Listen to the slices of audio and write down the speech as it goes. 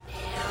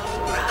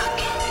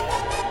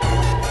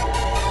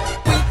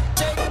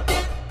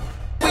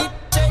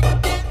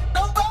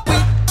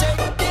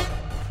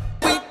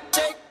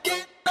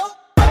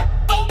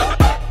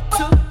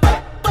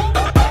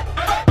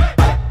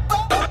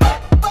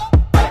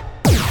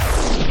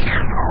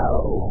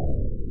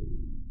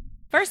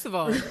of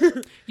all,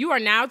 you are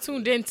now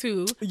tuned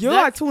into You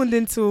are tuned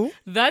into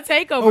The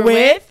Takeover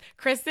with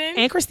Kristen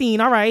and Christine.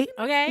 All right.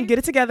 Okay. Get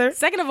it together.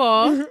 Second of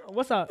all,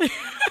 what's up?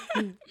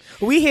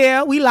 We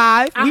here. We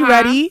live. We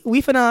ready.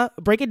 We finna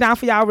break it down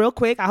for y'all real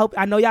quick.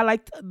 I know y'all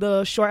liked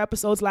the short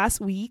episodes last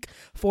week.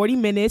 40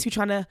 minutes. We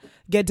trying to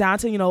get down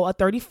to, a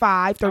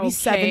 35,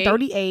 37,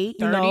 38,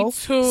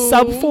 32.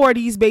 Sub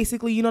 40s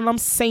basically. You know what I'm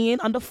saying?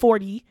 Under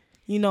 40,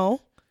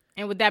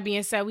 And with that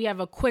being said, we have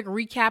a quick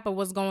recap of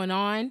what's going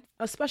on.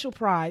 A special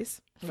prize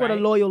for the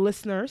loyal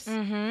listeners.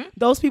 Mm-hmm.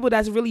 Those people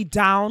that's really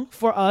down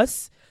for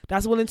us.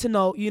 That's willing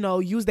to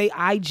use their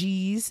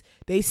IGs,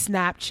 their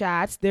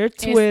Snapchats, their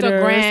Twitters,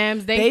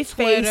 Instagrams, their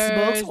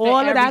Facebooks,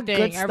 all of that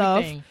good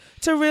stuff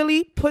to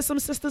really put some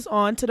sisters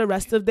on to the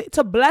rest of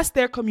to bless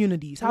their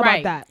communities. How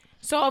about that?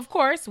 So, of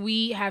course,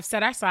 we have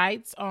set our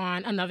sights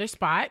on another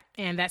spot,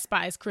 and that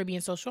spot is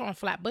Caribbean Social on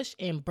Flatbush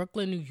in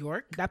Brooklyn, New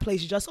York. That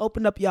place just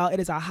opened up, y'all. It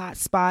is a hot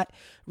spot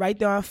right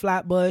there on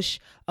Flatbush.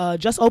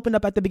 Just opened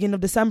up at the beginning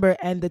of December,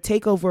 and the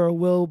takeover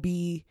will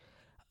be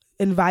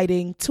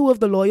inviting 2 of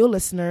the loyal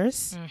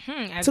listeners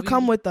to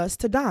come with us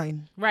to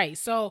dine. Right.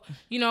 So,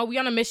 we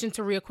on a mission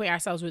to reacquaint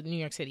ourselves with New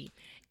York City.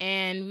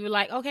 And we were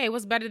like, okay,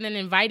 what's better than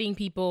inviting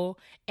people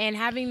and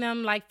having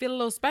them feel a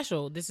little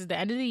special? This is the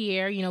end of the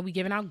year. We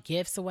giving out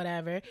gifts or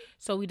whatever.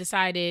 So we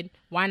decided,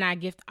 why not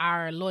gift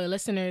our loyal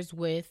listeners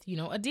with,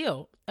 a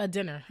deal, a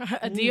dinner,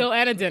 a deal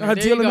and a dinner. A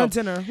deal and a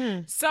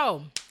dinner.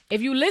 So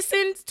if you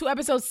listened to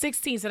episode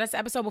 16, so that's the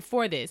episode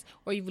before this,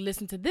 or you've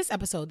listened to this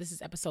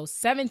is episode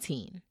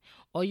 17.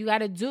 All you got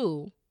to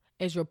do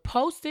is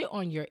repost it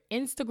on your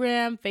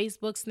Instagram,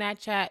 Facebook,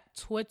 Snapchat,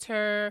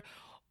 Twitter,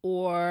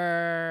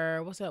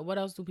 or what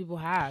else do people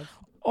have?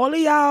 All of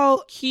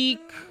y'all, Keek,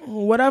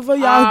 whatever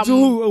y'all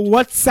do,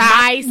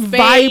 WhatsApp,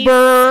 MySpace,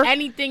 Viber,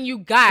 anything you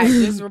got,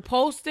 just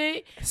repost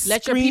it.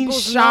 Let your people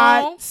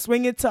know.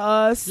 Swing it to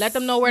us. Let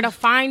them know where to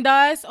find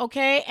us,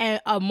 okay?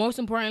 And most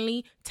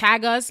importantly,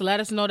 tag us. Let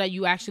us know that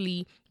you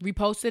actually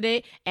reposted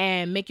it,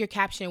 and make your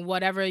caption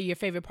whatever your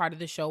favorite part of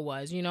the show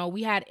was.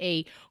 We had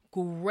a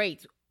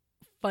great,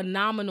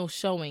 phenomenal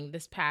showing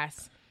this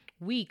past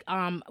week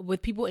with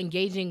people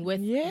engaging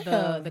with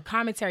the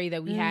commentary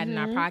that we had in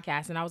our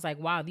podcast, and I was like,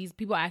 wow, these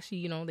people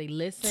actually they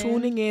listen,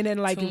 tuning in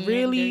and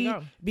really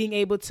being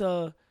able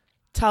to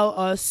tell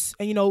us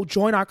and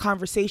join our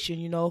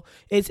conversation.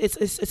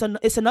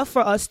 It's enough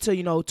for us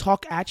to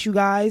talk at you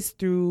guys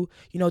through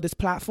this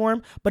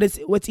platform, but it's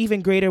what's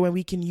even greater when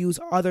we can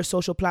use other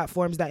social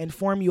platforms that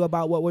inform you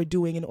about what we're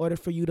doing in order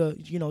for you to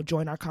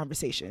join our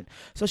conversation.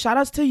 So shout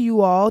outs to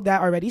you all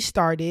that already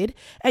started,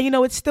 and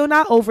it's still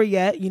not over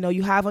yet.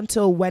 You have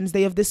until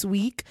Wednesday of this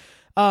week,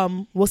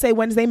 we'll say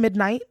Wednesday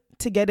midnight,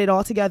 to get it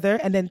all together,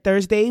 and then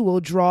Thursday we'll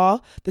draw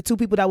the 2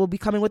 people that will be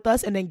coming with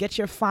us, and then get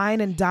your fine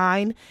and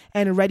dine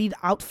and ready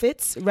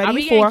outfits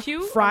ready for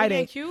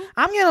Friday.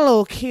 I'm getting a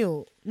little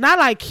cute, not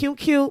like cute,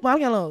 but I'm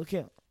getting a little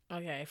cute.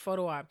 Okay,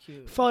 photo op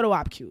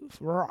cute,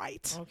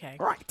 right? Okay,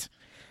 right.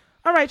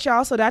 All right,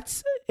 y'all. So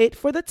that's it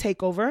for the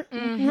takeover.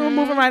 We're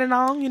moving right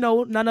along.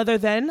 None other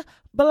than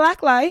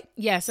Blacklight.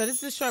 Yeah, so this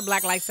is a short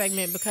Blacklight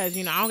segment because,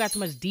 I don't got too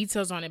much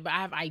details on it, but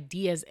I have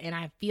ideas and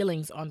I have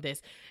feelings on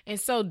this. And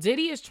so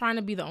Diddy is trying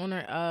to be the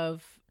owner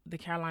of the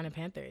Carolina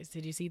Panthers.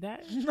 Did you see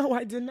that? No,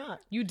 I did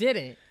not. You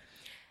didn't?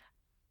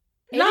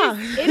 No.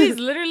 It is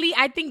literally,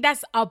 I think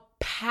that's a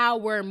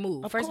power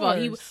move. Of First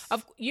course.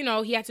 of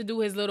all, he had to do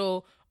his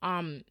little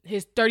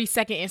his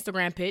 30-second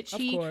Instagram pitch.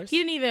 He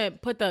didn't even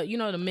put the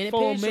the minute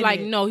Full pitch.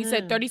 minute. He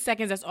said 30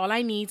 seconds. That's all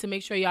I need to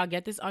make sure y'all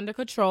get this under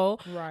control.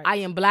 Right. I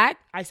am black.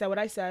 I said what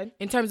I said.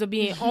 In terms of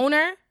being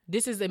owner,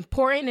 this is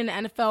important in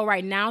the NFL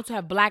right now to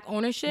have black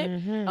ownership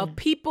of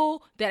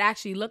people that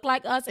actually look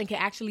like us and can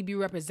actually be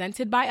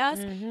represented by us.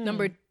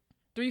 Number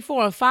 3,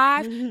 4, and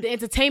 5. The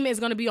entertainment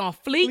is going to be on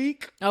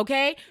fleek.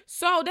 Okay,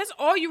 so that's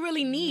all you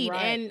really need.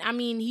 Right. And I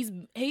mean,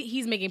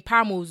 he's making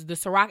power moves. The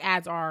Ciroc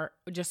ads are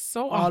just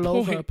so all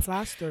over point.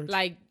 plastered.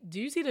 Do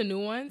you see the new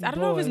ones? I don't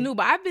know if it's new,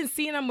 but I've been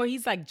seeing them where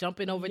he's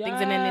jumping over things,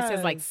 and then it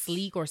says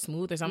sleek or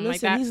smooth or something like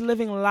that. He's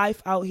living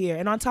life out here,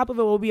 and on top of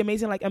it, will be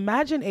amazing.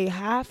 Imagine a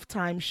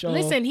halftime show.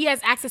 Listen, he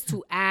has access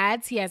to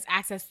ads. He has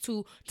access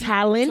to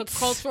talent, to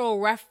cultural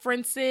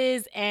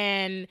references,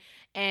 and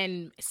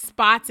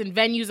spots and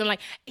venues, and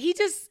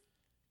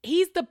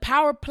he's the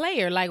power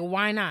player.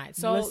 Why not?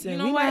 So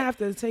listen, we might have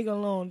to take a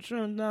little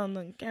trip down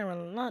to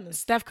Carolina.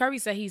 Steph Curry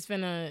said he's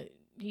finna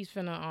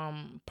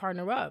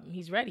partner up.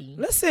 He's ready.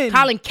 Listen,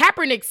 Colin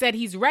Kaepernick said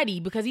he's ready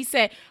because he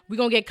said we're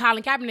gonna get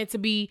Colin Kaepernick to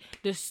be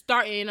the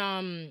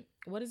starting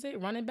what is it,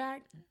 running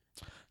back?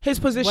 His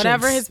position,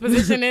 whatever his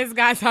position is,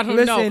 guys. I don't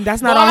know. Listen,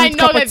 that's not all all I know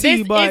cup that of tea,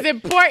 this but is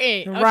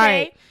important, okay?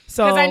 Right.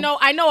 So because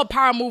I know a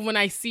power move when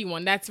I see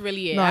one. That's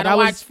really it. No, I don't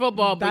watch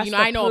football, but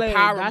I know a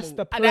power move. That's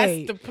the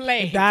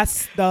play.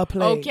 That's the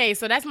play. Okay,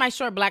 so that's my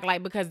short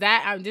Blacklight because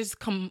that I'm just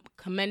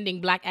commending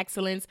black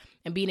excellence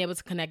and being able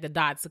to connect the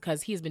dots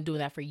because he's been doing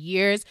that for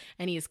years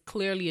and he is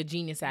clearly a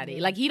genius at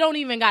it. He don't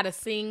even gotta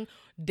sing,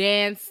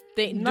 dance,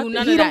 do none of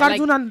that. He don't gotta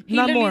do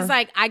none more. He's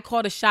I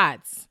call the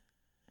shots.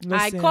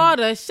 Listen, I called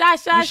a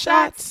shots.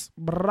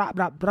 Brap,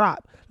 brap, brap.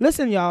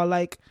 Listen, y'all,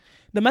 like,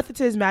 the Method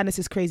to His Madness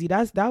is crazy.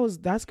 That's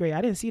great.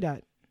 I didn't see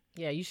that.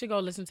 Yeah, you should go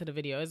listen to the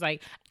video. It's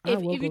like,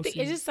 if you think,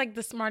 it's just like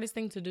the smartest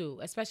thing to do,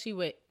 especially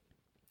with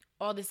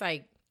all this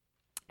like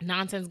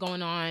nonsense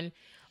going on,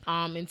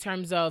 in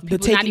terms of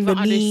people not even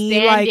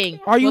understanding.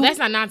 Like, well, that's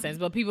not nonsense,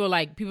 but people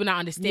not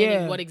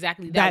understanding what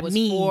exactly that was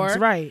means, for.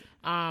 Right.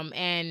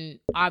 And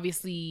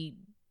obviously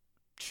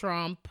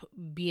Trump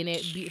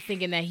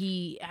thinking that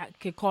he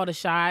could call the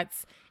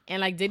shots, and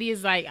like Diddy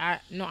is like, I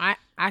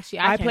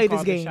play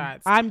this game.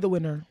 I'm the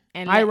winner.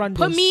 And I run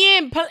put this. me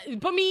in,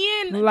 put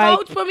me in, like,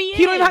 coach, put me in.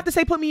 He don't even have to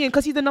say put me in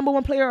because he's the number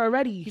one player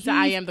already. He said,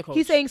 I am the coach.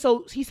 He's saying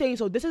so.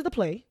 This is the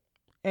play,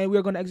 and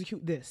we're gonna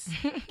execute this.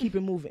 Keep it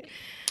moving.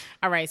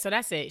 All right, so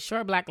that's it.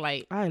 Short Black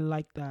Light. I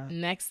like that.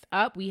 Next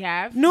up, we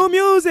have new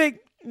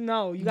music.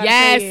 No, you gotta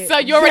say it. So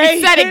you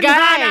already said it,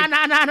 guys.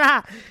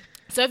 Nah.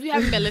 So if you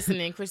haven't been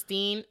listening,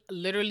 Christine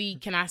literally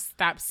cannot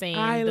stop saying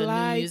the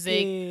new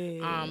music,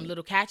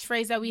 little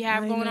catchphrase that we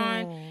have going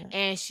on,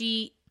 and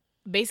she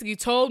basically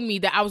told me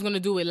that I was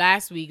gonna do it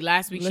last week.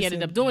 She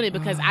ended up doing it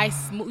because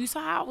you saw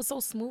how I was so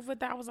smooth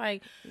with that. I was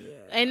like,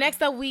 and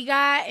next up we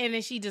got, and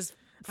then she just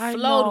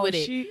flowed with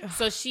it.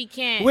 So she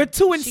can't. We're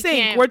too in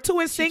sync. We're too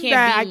in sync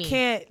that I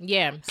can't.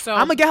 Yeah. So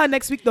I'm gonna get her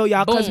next week though,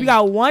 y'all, because we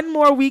got one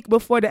more week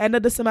before the end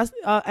of the semester,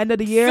 end of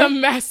the year.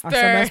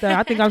 Semester.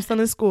 I think I'm still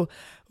in school.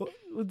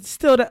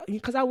 Still,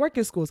 because I work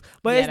in schools,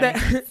 but it's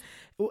that.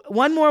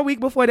 One more week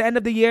before the end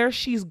of the year,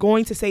 she's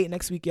going to say it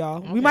next week, y'all.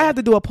 Okay. We might have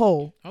to do a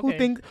poll.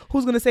 Okay.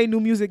 Who's going to say new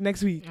music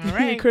next week? All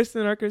right.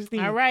 Kristen or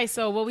Christine? All right.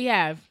 So what we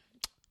have?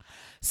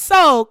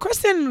 So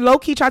Kristen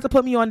low-key tried to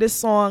put me on this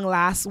song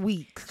last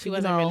week. She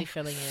wasn't really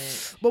feeling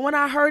it. But when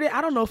I heard it,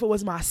 I don't know if it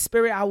was my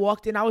spirit. I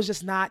walked in. I was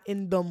just not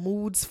in the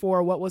moods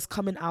for what was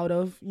coming out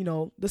of,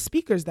 the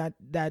speakers that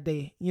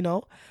day,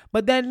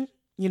 But then,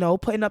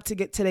 putting up to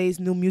get today's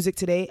new music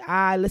today,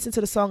 I listened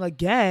to the song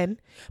again,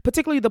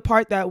 particularly the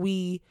part that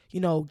we,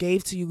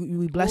 gave to you,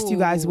 we blessed you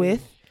guys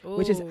with,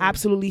 which is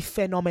absolutely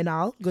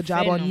phenomenal. Good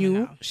job on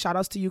you. Shout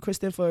outs to you,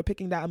 Kristen, for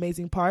picking that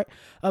amazing part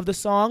of the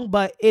song.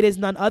 But it is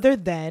none other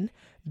than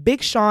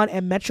Big Sean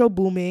and Metro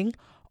Boomin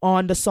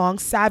on the song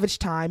Savage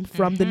Time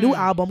from the new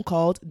album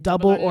called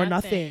Double or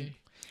Nothing.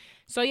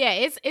 So yeah,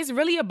 it's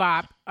really a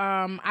bop.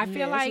 I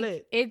feel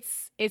like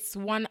it's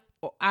one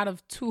out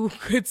of two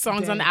good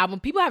songs on the album.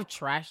 People have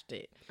trashed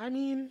it. I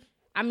mean,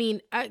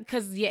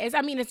 because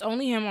it's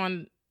only him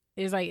on.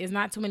 It's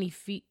not too many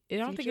I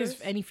don't think there's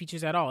any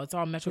features at all. It's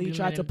all Metro. So you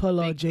tried to pull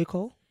a J.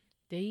 Cole?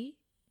 Did he?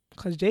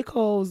 Because J.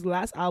 Cole's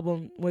last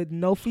album with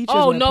no features.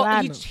 Oh no,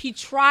 he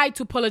tried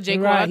to pull a J.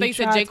 Cole. Right, I thought you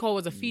said J. Cole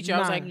was a feature. I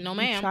was like, no,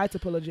 ma'am. He tried to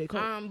pull a J.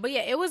 Cole. But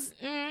yeah, it was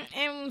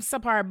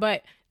subpar.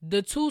 But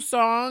the two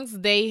songs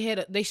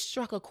they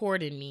struck a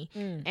chord in me,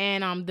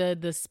 and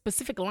the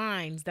specific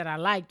lines that I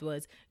liked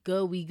was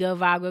 "Good we good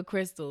vibe with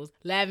crystals,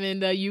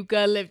 lavender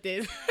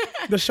eucalyptus."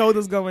 The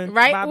shoulders going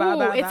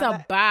right. It's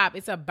a bop.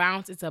 It's a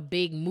bounce. It's a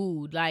big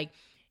mood.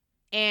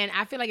 And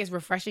I feel like it's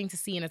refreshing to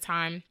see in a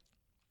time,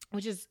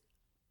 which is.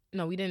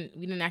 No, we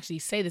didn't actually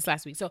say this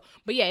last week. So,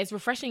 but yeah, it's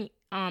refreshing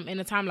in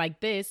a time like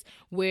this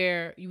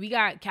where we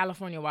got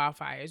California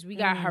wildfires, we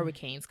got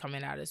hurricanes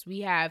coming at us,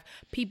 we have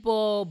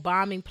people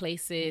bombing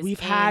places. We've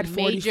had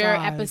major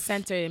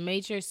epicenter,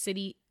 major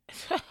city.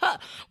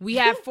 We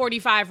have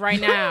 45 right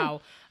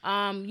now.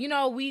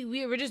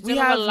 We're just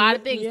dealing with a lot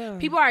of things. Yeah.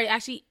 People are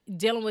actually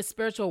dealing with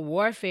spiritual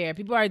warfare.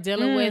 People are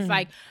dealing with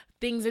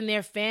things in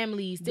their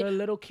families. The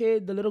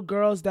little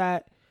girls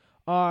that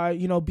are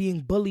being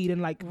bullied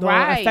and the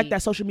effect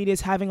that social media is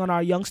having on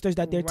our youngsters,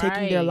 that they're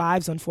taking their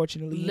lives,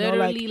 unfortunately.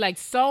 Literally,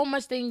 so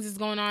much things is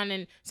going on,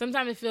 and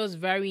sometimes it feels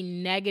very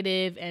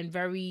negative and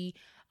very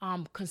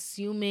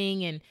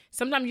consuming, and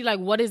sometimes you're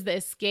like, what is the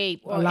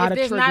escape? Or if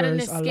there's not an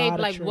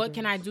escape, what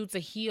can I do to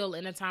heal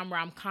in a time where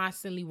I'm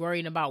constantly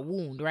worrying about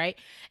wound, right?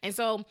 And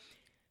so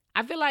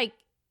I feel like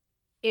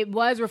it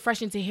was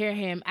refreshing to hear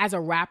him as a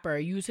rapper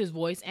use his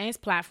voice and his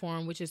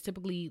platform, which is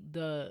typically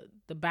the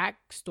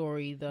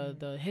backstory,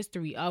 the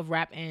history of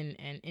rap and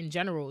in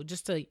general,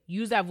 just to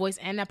use that voice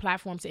and that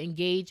platform to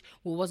engage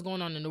with what's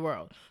going on in the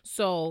world.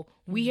 So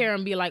we hear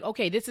him be like,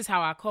 okay, this is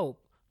how I cope.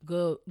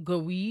 Good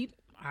weed.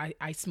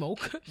 I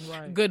smoke.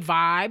 Right. Good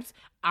vibes.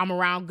 I'm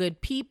around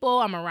good people.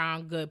 I'm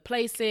around good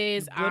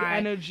places. Good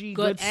energy.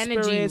 Good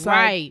spirits,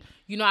 right.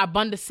 I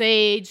burn the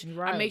sage.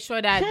 Right. I make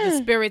sure that the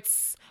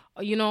spirits,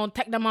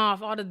 take them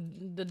off, all the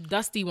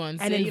dusty ones.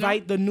 And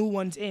invite the new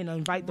ones in.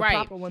 Invite the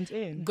proper ones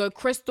in. Good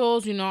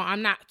crystals.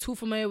 I'm not too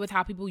familiar with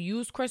how people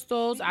use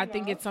crystals. Yeah. I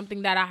think it's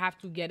something that I have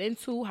to get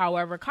into.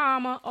 However,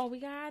 we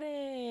got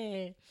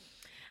it.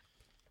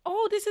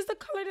 Oh, this is the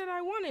color that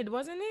I wanted,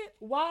 wasn't it?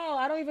 Wow,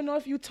 I don't even know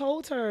if you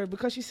told her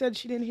because she said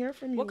she didn't hear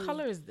from you. What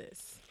color is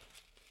this?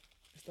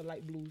 It's the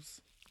light blues.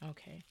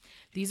 Okay.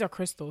 These are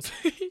crystals.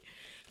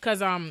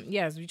 Because,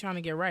 yes, we're trying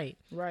to get right.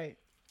 Right.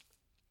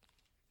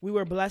 We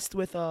were blessed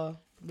with a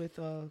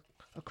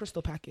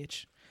crystal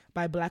package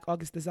by Black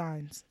August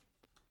Designs.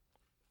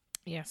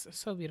 Yes, it's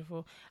so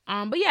beautiful.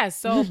 But yeah,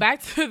 so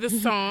back to the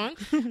song.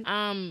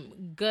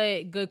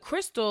 Good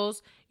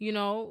crystals,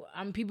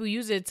 people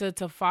use it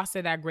to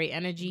foster that great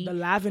energy. The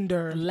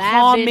lavender.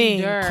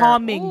 Lavender.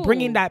 Calming, Ooh.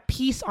 bringing that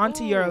peace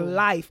onto your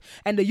life.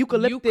 And the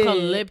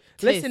eucalyptus.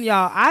 Listen,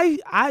 y'all,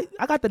 I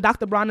got the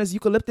Dr. Bronner's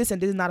eucalyptus,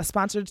 and this is not a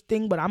sponsored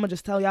thing, but I'm gonna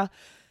just tell y'all,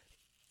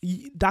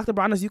 Dr.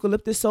 Bronner's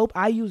eucalyptus soap,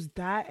 I use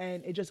that,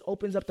 and it just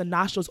opens up the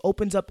nostrils,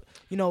 opens up,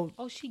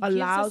 she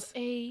allows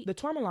gives us the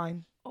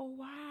tourmaline. Oh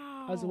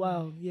wow. As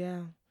well,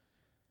 yeah.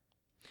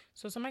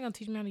 So somebody gonna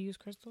teach me how to use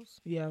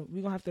crystals? Yeah,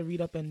 we're gonna have to read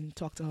up and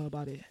talk to her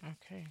about it.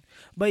 Okay.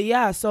 But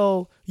yeah,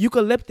 so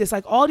eucalyptus,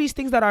 like all these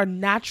things that are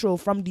natural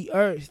from the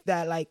earth,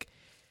 that like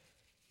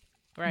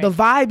the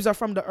vibes are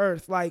from the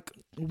earth, like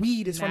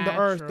weed is from the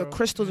earth, the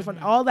crystals are from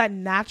all that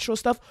natural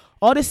stuff,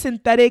 all the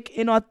synthetic,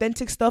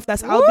 inauthentic stuff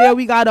that's out there.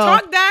 We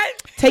gotta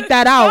take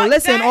that out.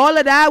 Listen, all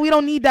of that, we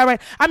don't need that,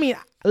 right? I mean,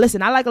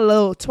 listen, I like a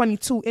little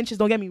 22 inches.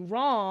 Don't get me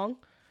wrong.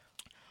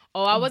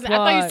 Oh, I wasn't. I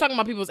thought you was talking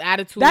about people's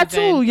attitudes. That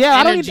too, yeah.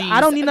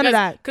 I don't need none of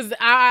that. Because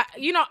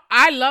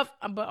I love,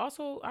 but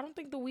also I don't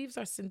think the weaves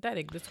are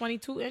synthetic. The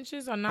 22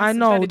 inches are not. I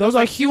know synthetic. those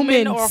are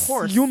human humans or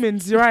horse.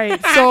 Humans,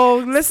 right? So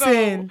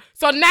listen,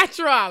 so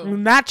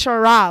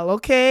natural,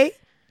 okay.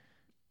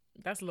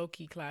 That's low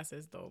key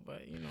classes though,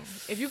 but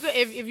if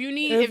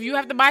you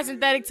have to buy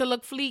synthetic to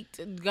look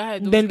fleeked, go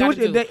ahead. Then do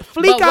it.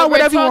 Fleek out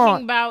whatever you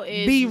want. About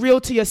is be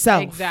real to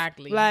yourself.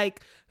 Exactly.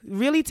 Like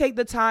really take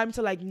the time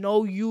to like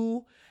know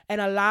you. And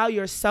allow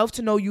yourself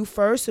to know you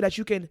first so that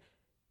you can,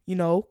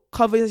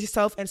 cover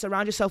yourself and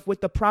surround yourself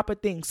with the proper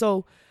thing.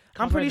 So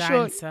I'm pretty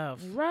sure.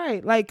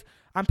 Right. Like,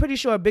 I'm pretty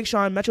sure Big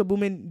Sean, Metro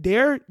Boomin,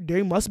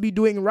 they must be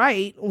doing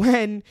right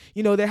when,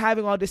 they're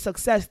having all this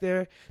success.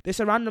 They're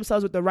surrounding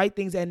themselves with the right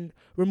things and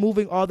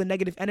removing all the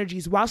negative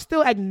energies while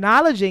still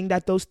acknowledging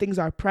that those things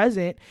are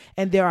present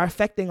and they are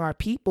affecting our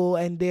people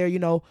and they're,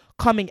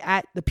 coming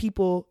at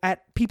people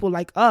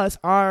like us,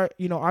 our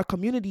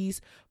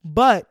communities.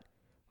 But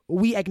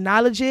we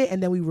acknowledge it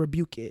and then we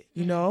rebuke it,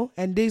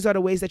 and these are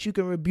the ways that you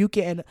can rebuke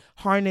it and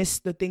harness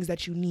the things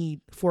that you need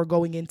for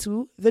going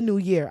into the new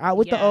year. Out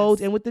with the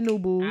old and with the new,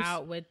 booze.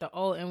 Out with the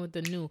old and with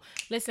the new.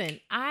 Listen,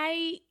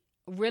 I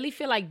really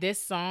feel like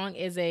this song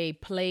is a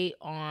play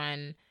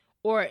on,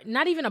 or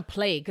not even a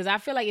play, because I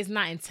feel like it's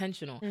not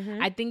intentional.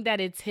 I think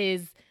that it's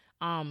his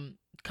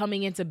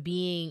coming into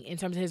being in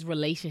terms of his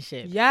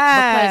relationship.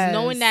 Yes. Because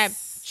knowing that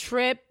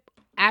Trip,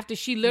 after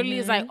she literally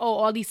is like, oh,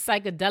 all these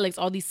psychedelics,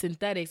 all these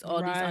synthetics,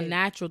 all these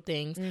unnatural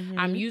things,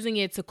 I'm using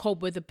it to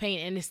cope with the pain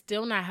and it's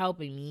still not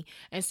helping me.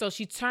 And so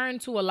she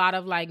turned to a lot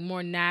of like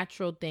more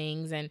natural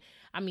things. And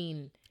I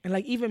mean, and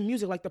like even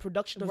music, like the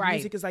production of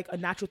music is like a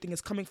natural thing.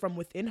 It's coming from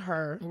within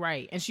her.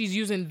 Right. And she's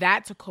using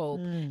that to cope.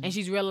 And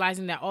she's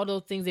realizing that all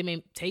those things, they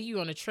may take you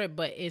on a trip,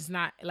 but it's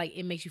not like,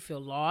 it makes you feel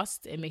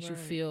lost. It makes you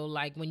feel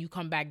like when you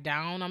come back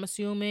down, I'm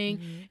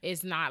assuming,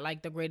 it's not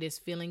like the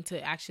greatest feeling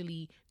to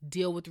actually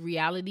deal with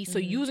reality. So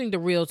using the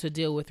real to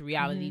deal with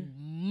reality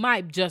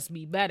might just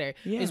be better,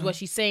 is what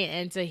she's saying.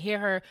 And to hear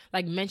her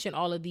like mention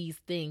all of these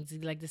things,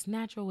 like this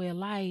natural way of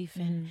life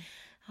and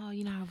oh,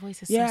 her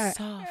voice is so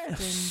soft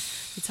and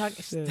you talk.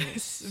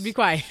 Be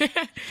quiet.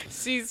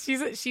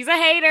 she's a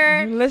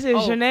hater. Listen,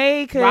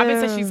 Janae. Robin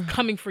said she's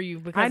coming for you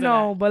because I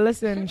know, but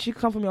listen, she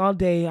come for me all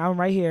day. I'm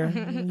right here.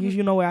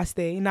 You know where I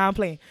stay. Now I'm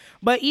playing.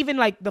 But even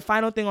like the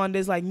final thing on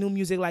this, like new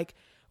music, like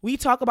we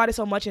talk about it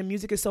so much, and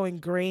music is so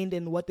ingrained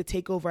in what the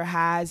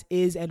takeover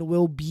is and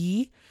will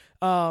be.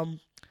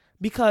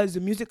 Because the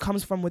music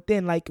comes from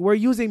within. Like we're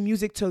using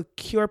music to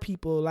cure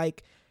people.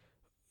 Like.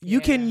 You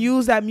can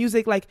use that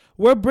music, like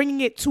we're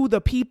bringing it to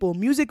the people.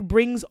 Music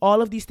brings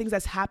all of these things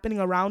that's happening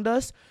around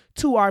us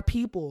to our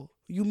people.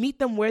 You meet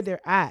them where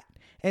they're at.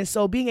 And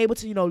so being able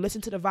to,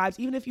 listen to the vibes,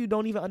 even if you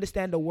don't even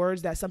understand the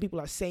words that some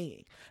people are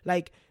saying,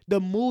 like the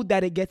mood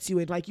that it gets you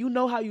in, like,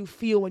 how you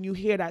feel when you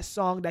hear that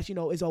song that,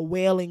 is a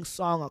wailing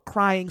song, a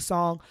crying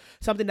song,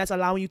 something that's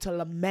allowing you to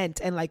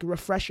lament and like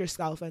refresh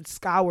yourself and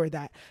scour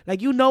that.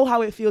 Like,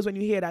 how it feels when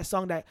you hear that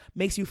song that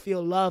makes you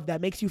feel love,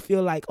 that makes you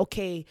feel like,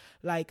 okay,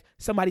 like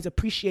somebody's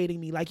appreciating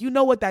me. Like,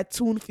 what that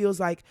tune feels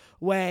like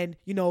when,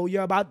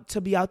 you're about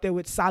to be out there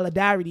with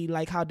solidarity,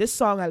 like how this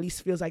song at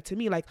least feels like to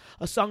me, like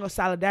a song of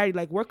solidarity.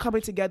 Like we're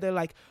coming together,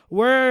 like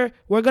we're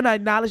going to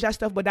acknowledge that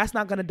stuff, but that's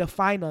not going to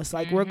define us.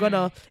 Like we're going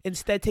to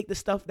instead take the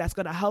stuff that's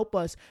going to help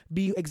us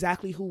be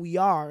exactly who we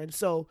are. And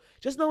so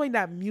just knowing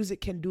that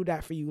music can do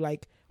that for you,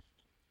 like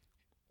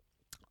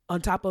on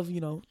top of,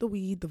 the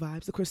weed, the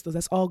vibes, the crystals,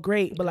 that's all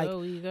great. But like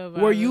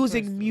we're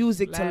using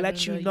music to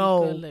let you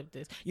know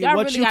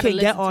what you can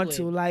get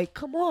onto. Like,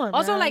 come on.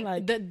 Also, man.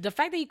 like the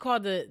fact that you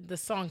called the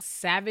song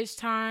Savage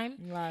Time,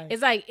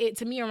 it's like, it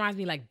to me reminds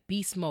me like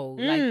beast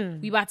mode.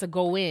 Like we about to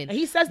go in. And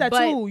he says that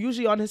too,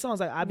 usually on his songs.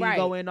 Like I be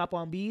going up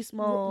on beast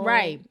mode.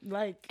 Right.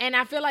 Like, and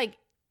I feel like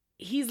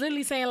he's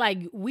literally saying like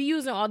we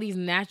using all these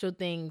natural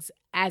things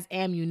as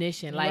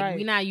ammunition. Like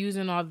we're not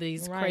using all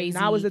these crazy.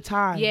 Now is the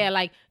time. Yeah,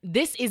 like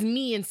this is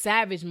me in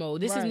savage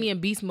mode. This is me in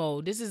beast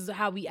mode. This is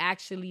how we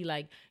actually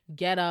like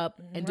get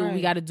up and do what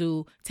we got to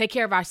do. Take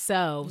care of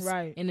ourselves.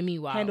 Right. In the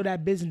meanwhile, handle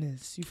that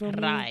business. You feel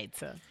me? Right.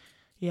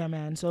 Yeah,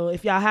 man. So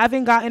if y'all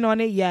haven't gotten on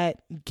it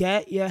yet,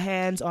 get your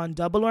hands on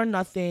Double or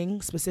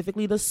Nothing,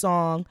 specifically the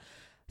song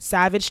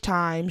Savage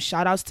Time.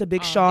 Shout outs to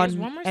Big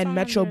Sean and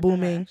Metro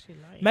Boomin.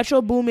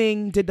 Metro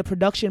Boomin did the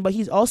production, but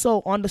he's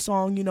also on the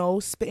song, you know,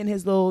 spitting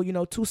his little, you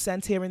know, 2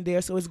 cents here and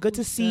there. So it's good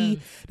to see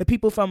the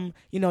people from,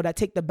 you know, that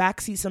take the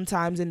backseat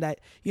sometimes, and that,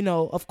 you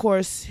know, of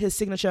course, his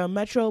signature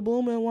Metro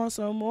Boomin want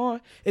some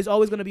more is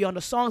always going to be on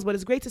the songs. But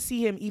it's great to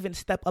see him even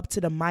step up to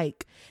the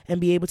mic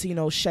and be able to, you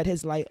know, shed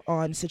his light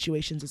on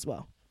situations as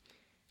well.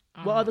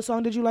 What other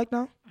song did you like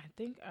now? I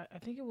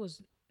think it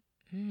was,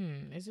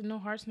 is it No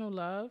Hearts, No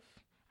Love?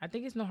 I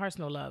think it's No Hearts,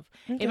 No Love.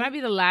 Okay. It might be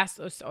the last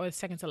or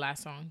second to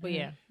last song. But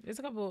yeah, there's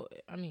a couple.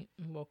 I mean,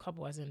 well, a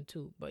couple as in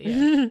 2. But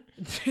yeah.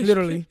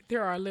 Literally.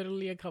 There are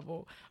literally a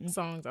couple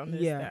songs on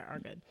this that are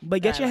good.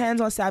 But get your hands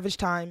on Savage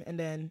Time and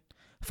then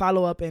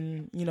follow up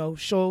and, you know,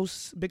 show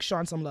Big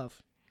Sean some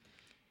love.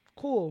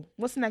 Cool.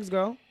 What's the next,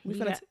 girl? We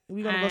gonna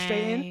go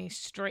straight in?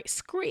 Straight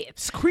script.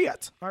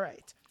 Script. All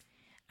right.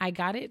 I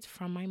got it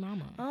from my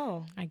mama.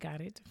 Oh. I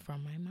got it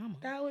from my mama.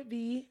 That would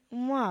be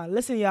mwah.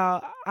 Listen,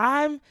 y'all,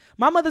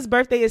 my mother's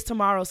birthday is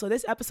tomorrow, so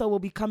this episode will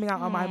be coming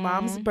out on my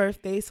mom's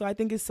birthday, so I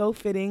think it's so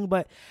fitting.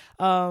 But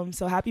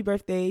so happy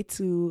birthday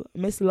to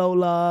Miss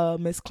Lola,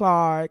 Miss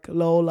Clark,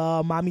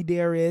 Lola, Mommy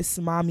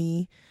Dearest,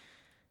 Mommy.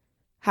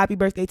 Happy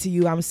birthday to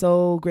you. I'm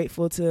so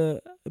grateful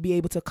to be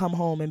able to come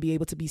home and be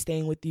able to be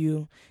staying with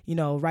you, you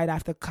know, right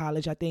after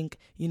college. I think,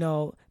 you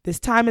know, this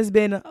time has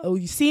been,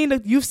 you've seen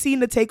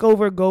the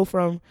takeover go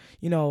from,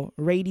 you know,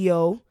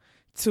 radio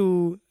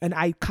to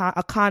a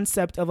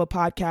concept of a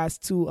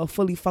podcast to a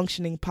fully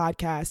functioning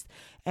podcast.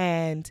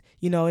 And,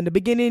 you know, in the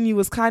beginning you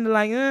was kind of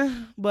like,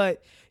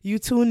 but you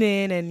tune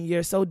in and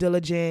you're so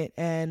diligent,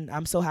 and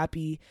I'm so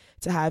happy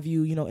to have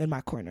you, you know, in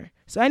my corner.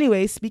 So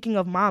anyway, speaking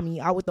of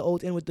mommy, out with the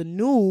old, in with the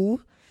new,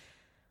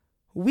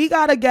 we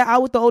got to get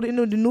out with the old and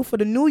the new for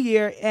the new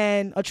year.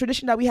 And a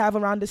tradition that we have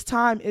around this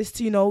time is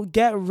to, you know,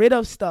 get rid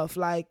of stuff.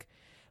 Like,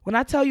 when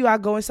I tell you I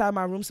go inside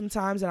my room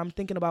sometimes and I'm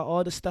thinking about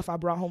all the stuff I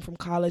brought home from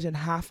college and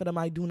half of them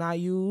I do not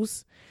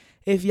use.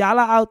 If y'all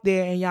are out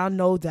there and y'all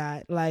know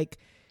that, like,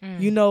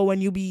 you know, when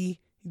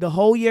the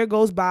whole year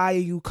goes by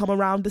and you come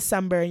around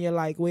December and you're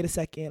like, wait a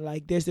second,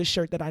 like, there's this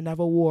shirt that I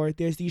never wore.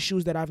 There's these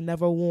shoes that I've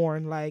never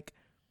worn. Like,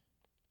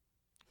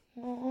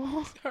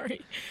 oh,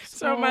 sorry.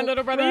 So my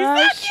little brother,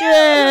 he's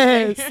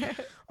so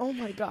cute. Oh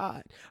my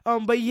God.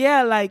 But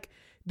yeah, like,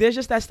 there's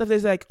just that stuff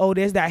that's like, oh,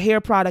 there's that hair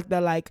product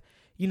that, like,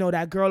 you know,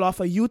 that girl off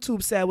of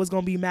YouTube said was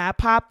going to be mad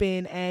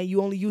popping, and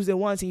you only use it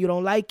once and you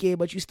don't like it,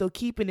 but you still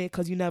keeping it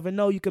because you never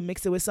know. You can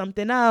mix it with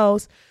something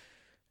else.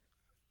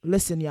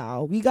 Listen,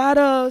 y'all, we got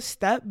to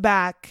step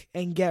back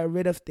and get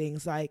rid of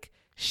things. Like,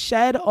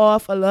 shed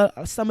off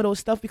some of those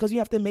stuff because you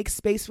have to make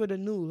space for the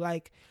new.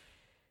 Like,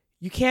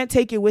 you can't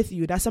take it with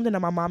you. That's something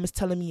that my mom is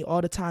telling me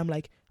all the time.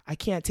 Like, I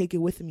can't take it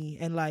with me.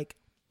 And, like,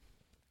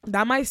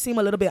 that might seem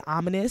a little bit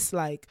ominous.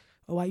 Like,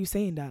 oh, why are you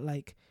saying that?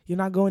 Like, you're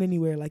not going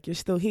anywhere. Like, you're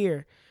still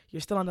here.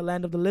 You're still on the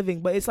land of the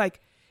living. But it's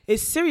like,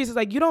 it's serious. It's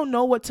like, you don't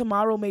know what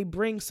tomorrow may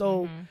bring.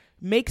 So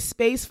make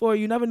space for it.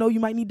 You never know. You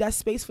might need that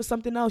space for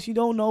something else. You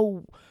don't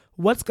know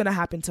what's going to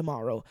happen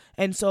tomorrow.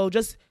 And so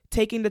just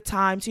taking the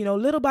time to, you know,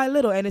 little by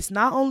little. And it's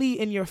not only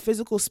in your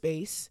physical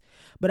space,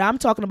 but I'm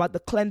talking about the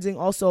cleansing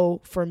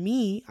also. For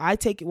me, I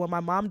take it what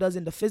my mom does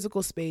in the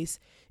physical space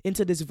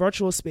into this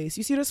virtual space.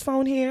 You see this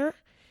phone here?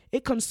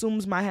 It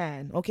consumes my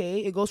hand, okay?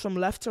 It goes from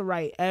left to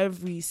right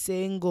every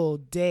single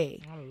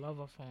day. I love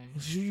a phone.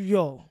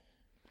 Yo.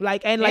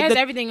 Like, and it like has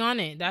everything on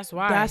it. That's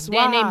why. That's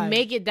why. They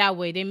make it that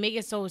way. They make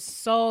it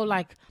so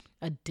like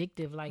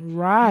addictive. Like,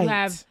 right. You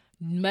have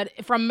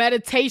from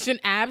meditation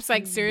apps.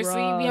 Like,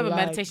 seriously, we have a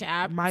meditation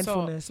app.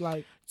 Mindfulness, so,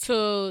 like.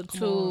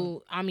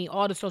 I mean,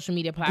 all the social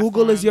media platforms.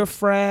 Google is your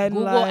friend.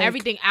 Google, like,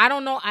 everything. I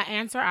don't know.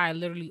 I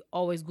literally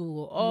always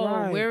Google. Oh,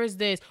 right. Where is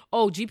this?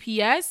 Oh,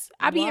 GPS.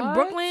 I be in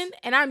Brooklyn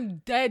and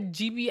I'm dead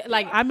GPS.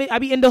 Like, I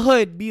be in the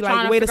hood. Be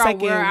like, wait a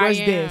second. Where's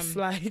this?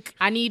 Like,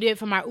 I need it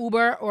for my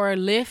Uber or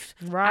Lyft.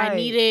 Right. I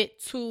need it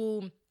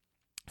to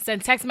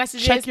send text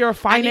messages. Check your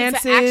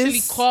finances. I need to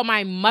actually call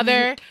my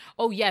mother.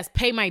 Oh, yes.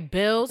 Pay my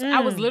bills. I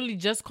was literally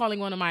just calling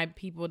one of my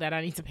people that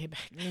I need to pay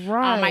back.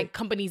 Right. My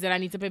companies that I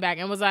need to pay back.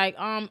 And was like,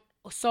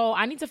 so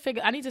I need to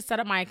set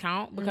up my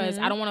account because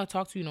I don't want to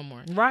talk to you no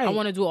more. Right. I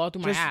want to do it all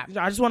through my app.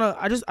 I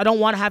don't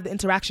want to have the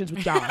interactions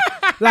with y'all.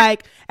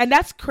 Like, and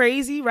that's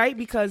crazy, right?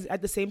 Because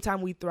at the same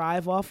time we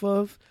thrive off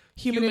of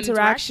human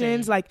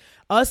interactions. Like,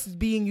 us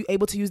being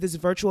able to use this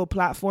virtual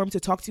platform to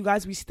talk to you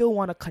guys, we still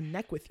want to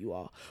connect with you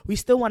all. We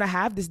still want to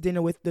have this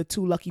dinner with the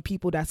 2 lucky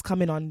people that's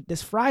coming on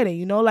this Friday,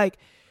 you know? Like,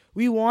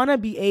 we want to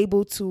be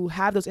able to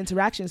have those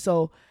interactions.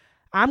 So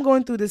I'm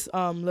going through this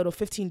little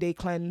 15-day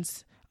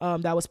cleanse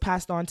that was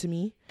passed on to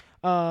me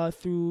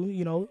through,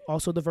 you know,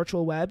 also the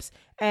virtual webs.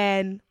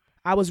 And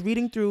I was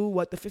reading through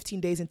what the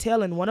 15 days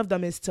entail, and one of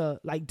them is to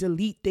like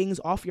delete things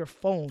off your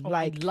phone.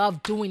 I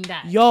love doing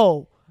that.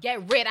 Yo.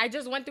 Get rid. I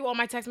just went through all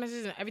my text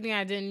messages and everything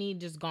I didn't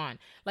need just gone.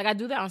 Like I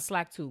do that on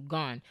Slack too.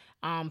 Gone.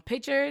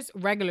 Pictures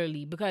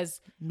regularly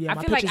because I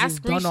feel like I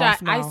screenshot.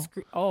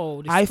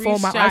 The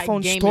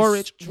iPhone game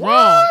storage. Is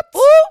strong.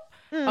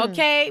 What?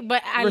 Okay,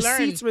 but I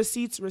learned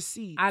receipts.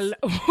 I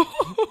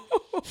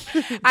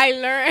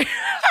learned.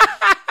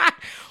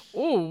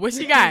 Ooh, what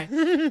she got?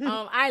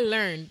 I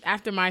learned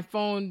after my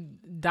phone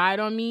died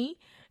on me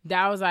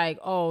that I was like,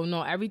 oh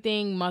no,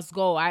 everything must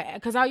go.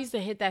 Because I used to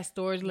hit that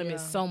storage limit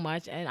so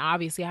much, and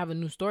obviously I have a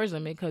new storage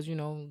limit because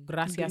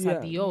gracias a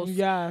Dios,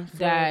 that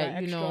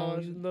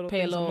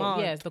pay a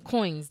little, the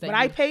coins. But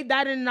I paid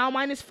that, and now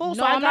mine is full. No,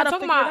 so I'm not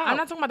talking about. I'm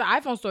not talking about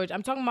the iPhone storage.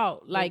 I'm talking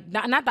about like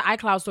not the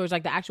iCloud storage,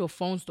 like the actual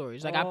phone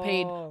storage. Like I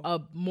paid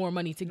more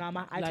money to. Nah,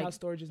 my iCloud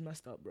storage is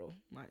messed up, bro.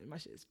 My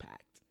shit is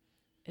packed.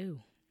 Ew.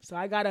 So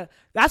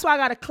that's why I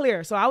gotta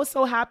clear. So I was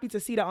so happy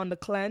to see that on the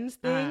cleanse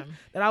thing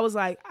that I was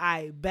like,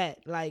 I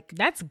bet. Like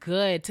that's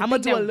good. I'm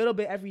gonna do a little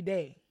bit every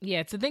day.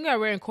 Yeah, to think that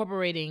we're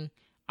incorporating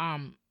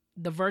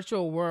the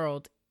virtual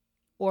world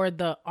or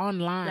the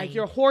online. Like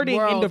you're hoarding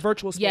world, in the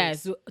virtual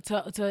space. Yes,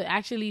 to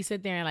actually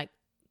sit there and like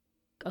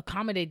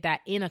accommodate that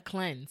in a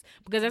cleanse.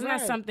 Because that's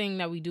not something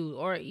that we do.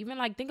 Or even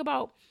like think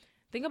about,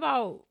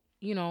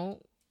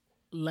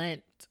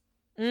 Lent.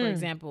 For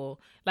example,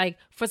 like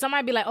for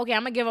somebody to be like, okay,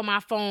 I'm gonna give up my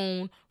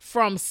phone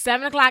from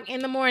 7:00 in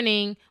the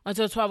morning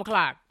until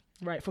 12:00.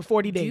 Right, for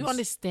 40 days. Do you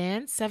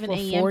understand? 7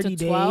 a.m. to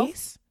 12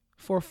 days?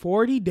 For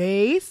 40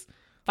 days,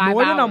 5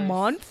 more hours. Than a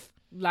month.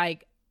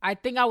 Like I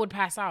think I would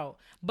pass out.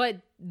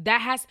 But you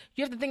have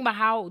to think about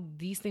how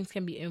these things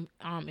can be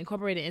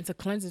incorporated into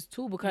cleanses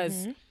too,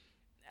 because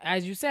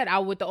as you said,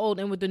 out with the old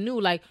and with the new,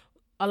 like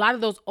a lot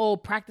of those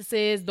old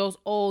practices, those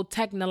old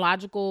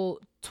technological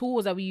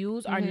tools that we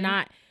use are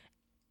not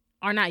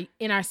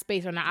in our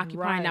space, or not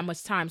occupying that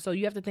much time. So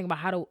you have to think about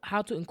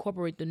how to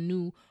incorporate the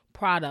new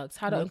products,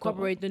 how to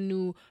incorporate the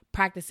new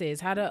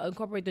practices, how to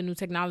incorporate the new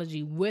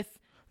technology with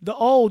the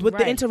old, with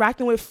the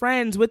interacting with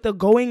friends, with the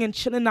going and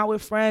chilling out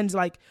with friends.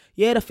 Like,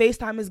 yeah, the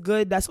FaceTime is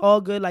good. That's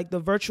all good. Like the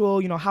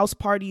virtual, house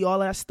party, all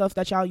that stuff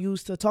that y'all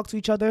use to talk to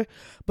each other.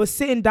 But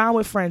sitting down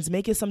with friends,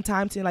 making some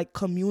time to like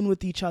commune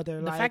with each other.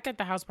 The fact that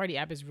the house party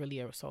app is really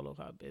a solo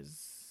hub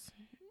is...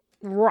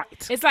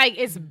 Right. It's like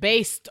it's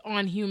based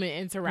on human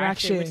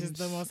interaction, which is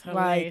the most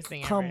hilarious thing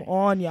ever. Come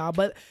on, y'all.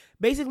 But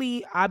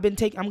basically, I'm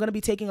going to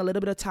be taking a little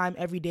bit of time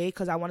every day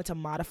because I wanted to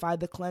modify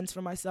the cleanse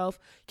for myself.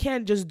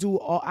 Can't just do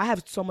I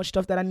have so much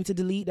stuff that I need to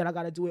delete that I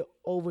got to do it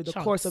over the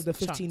course of the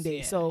 15 days.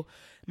 Yeah. So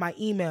my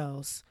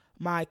emails,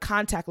 my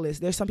contact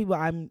list. There's some people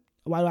why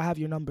do I have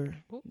your number?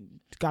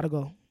 Gotta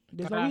go.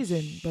 There's no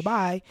reason.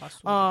 Bye-bye.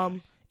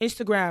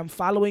 Instagram,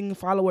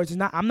 followers is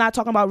not. I'm not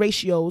talking about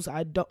ratios.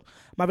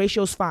 My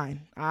ratio's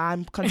fine.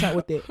 I'm content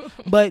with it.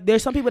 But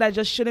there's some people that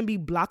just shouldn't be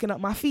blocking up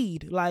my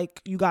feed.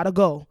 Like you gotta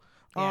go.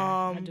 Yeah,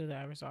 I do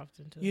that every so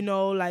often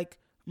too. Like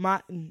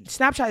my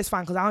Snapchat is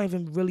fine because I don't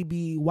even really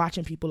be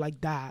watching people like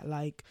that.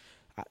 Like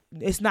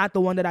it's not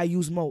the one that I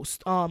use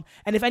most. And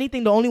if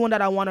anything, the only one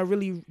that I want to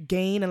really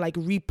gain and like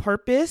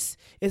repurpose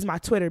is my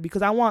Twitter,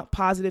 because I want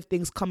positive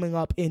things coming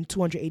up in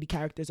 280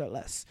 characters or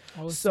less.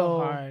 Oh, it's so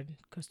hard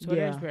because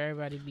Twitter is where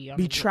everybody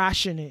be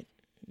trashing it.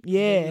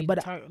 Yeah,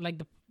 but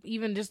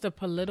even just the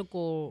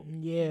political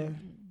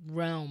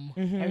realm,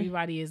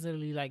 everybody is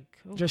literally like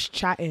just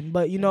chatting.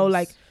 But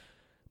like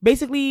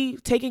basically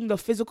taking the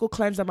physical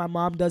cleanse that my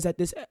mom does at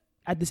this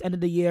end of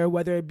the year,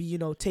 whether it be,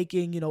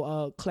 taking,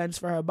 a cleanse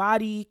for her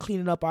body,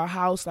 cleaning up our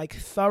house, like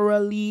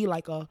thoroughly,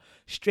 like a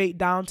straight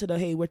down to the,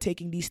 hey, we're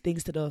taking these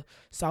things to the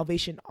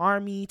Salvation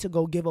Army to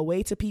go give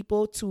away to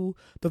people, to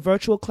the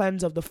virtual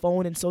cleanse of the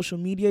phone and social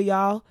media,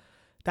 y'all.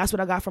 That's what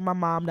I got from my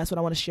mom. That's what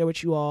I want to share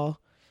with you all.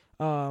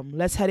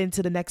 Let's head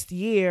into the next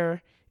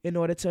year in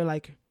order to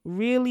like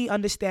really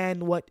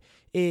understand what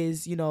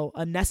is,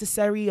 a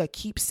necessary, a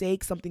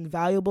keepsake, something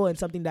valuable, and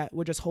something that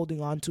we're just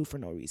holding on to for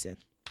no reason.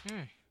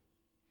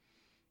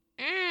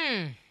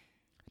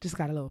 Just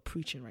got a little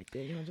preaching right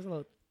there, just a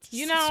little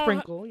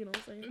sprinkle, what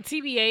I'm saying?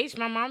 TBH,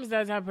 my mom's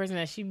does have a person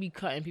that she be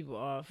cutting people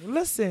off.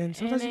 Listen,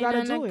 sometimes you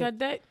gotta do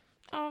it.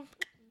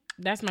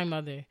 That's my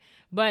mother.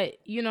 But,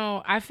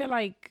 I feel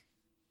like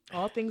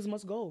all things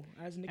must go,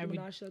 as Nicki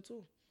Minaj said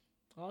too.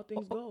 All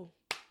things go.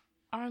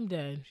 I'm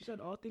dead. She said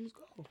all things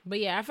go. But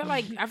yeah, I feel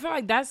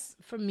like that's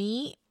for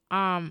me.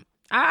 I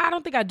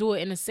don't think I do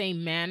it in the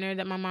same manner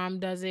that my mom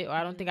does it, or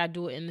I don't think I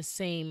do it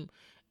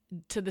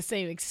to the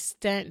same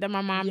extent that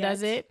my mom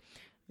does it.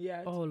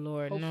 Yeah. Oh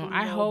Lord, hopefully no.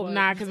 I hope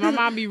not, because my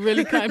mom be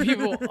really cutting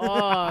people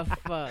off.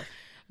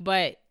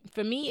 But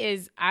for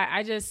me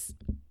I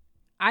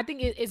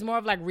think it's more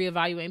of like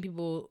reevaluating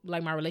people,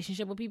 like my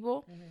relationship with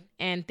people,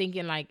 and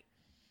thinking like,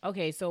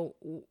 okay, so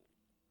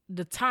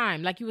the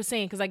time, like you were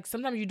saying, because like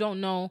sometimes you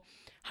don't know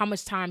how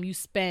much time you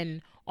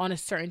spend on a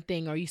certain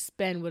thing or you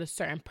spend with a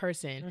certain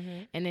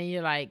person, and then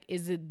you're like,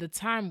 is it the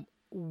time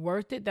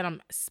worth it that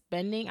I'm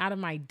spending out of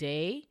my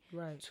day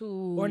to,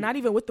 or not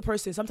even with the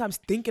person, sometimes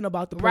thinking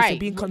about the person,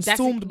 being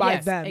consumed by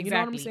them. Exactly. You know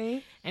what I'm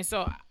saying? And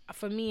so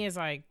for me, it's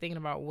like thinking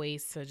about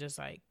ways to just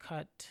like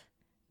cut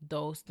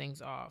those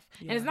things off.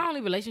 And it's not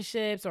only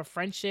relationships or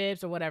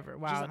friendships or whatever.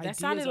 Wow, that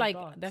sounded like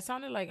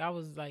I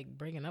was like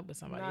breaking up with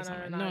somebody.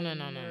 No.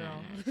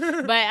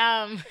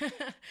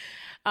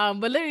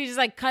 But literally just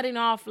like cutting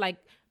off like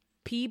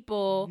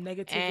people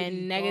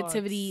and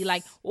negativity,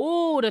 like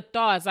the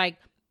thoughts. Like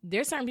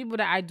there's certain people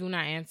that I do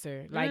not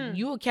answer. Like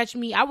you will catch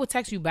me, I will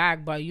text you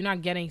back, but you're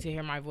not getting to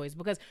hear my voice,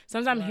 because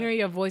sometimes hearing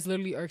your voice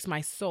literally irks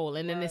my soul,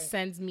 and then it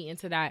sends me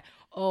into that,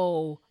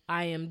 I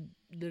am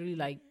literally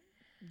like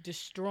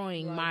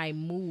destroying my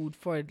mood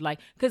for like,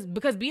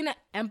 because being an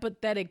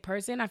empathetic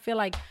person, I feel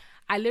like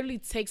I literally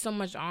take so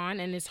much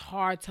on, and it's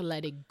hard to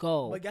let it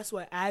go. But guess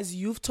what? As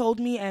you've told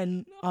me,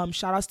 and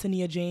shout outs to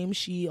Nia James,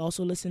 she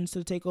also listens to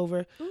the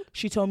Takeover.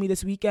 She told me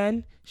this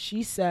weekend,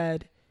 she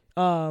said,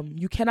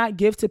 you cannot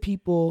give to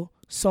people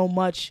so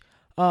much.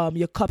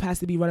 Your cup has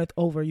to be runneth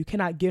over. You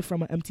cannot give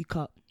from an empty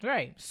cup.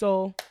 Right.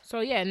 So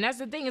yeah, and that's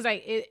the thing, is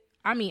like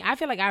I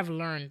feel like I've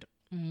learned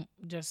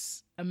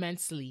just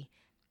immensely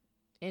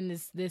in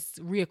this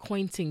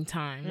reacquainting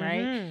time,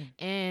 right?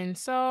 And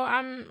so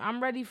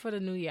I'm ready for the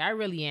new year. I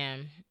really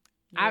am.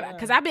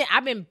 Because I've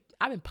been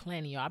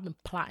planning, y'all. I've been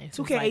plotting.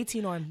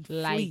 2K18 on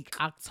like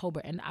October.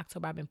 In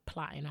October, I've been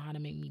plotting on how to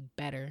make me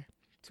better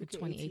to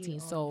 2018.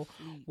 So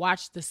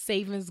watch the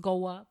savings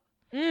go up.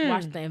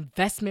 Watch the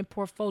investment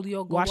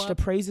portfolio go up. Watch the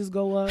praises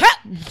go up.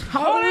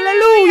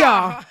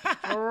 Hallelujah.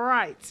 All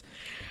right.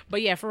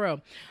 But yeah, for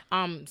real.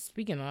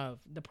 Speaking of,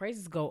 the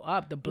praises go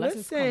up, the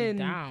blessings come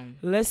down.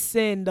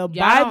 Listen, the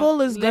Bible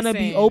is gonna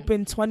be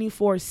open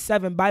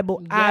 24/7.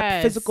 Bible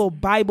app, physical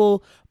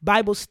Bible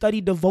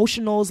study,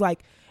 devotionals.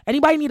 Like,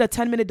 anybody need a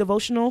 10-minute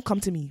devotional? Come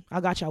to me.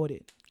 I got y'all with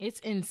it. It's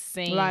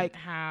insane, like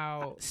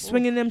how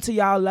swinging them to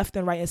y'all left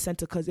and right and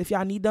center. Because if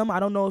y'all need them,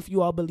 I don't know if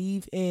you all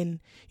believe in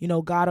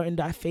God or in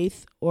that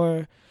faith,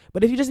 but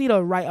if you just need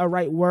a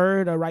right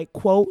word, a right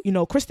quote,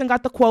 Kristen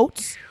got the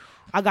quotes.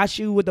 I got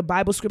you with the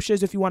Bible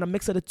scriptures. If you want a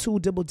mix of the two,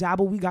 dibble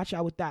dabble, we got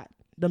y'all with that.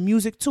 The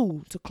music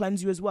too, to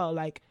cleanse you as well.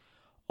 Like,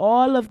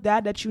 all of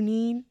that you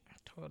need,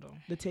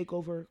 the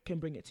Takeover can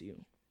bring it to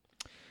you.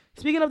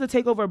 Speaking of the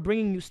Takeover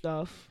bringing you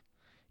stuff,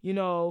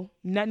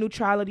 net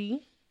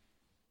neutrality,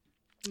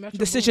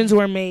 decisions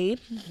were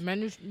made.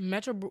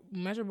 Metro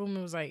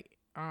Boomin was like,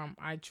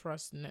 I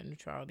trust net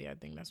neutrality. I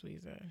think that's what he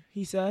said.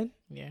 He said?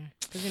 Yeah.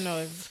 Because,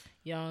 if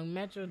young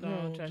Metro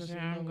don't trust you,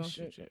 I'm going to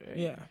shoot you.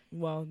 Yeah.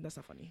 Well, that's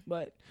not funny.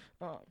 But,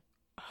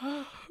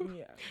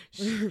 yeah.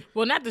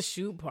 Well, not the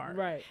shoot part.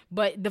 Right.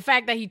 But the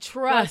fact that he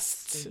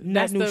trusts,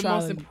 that's the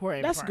most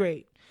important That's part.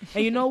 great.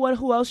 And you know what?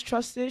 Who else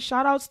trusted?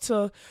 Shout outs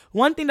to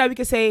one thing that we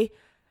could say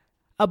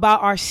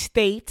about our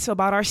state,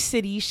 about our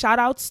city. Shout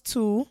outs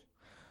to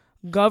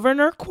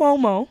Governor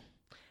Cuomo.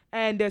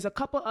 And there's a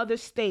couple other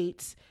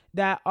states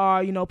that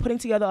are, putting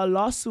together a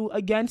lawsuit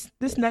against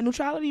this net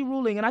neutrality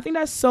ruling. And I think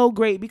that's so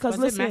great because,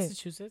 listen. Was it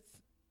Massachusetts?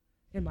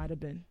 It might have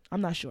been.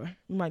 I'm not sure.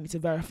 We might need to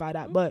verify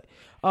that. But,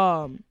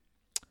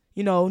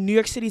 New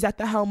York City's at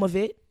the helm of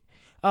it.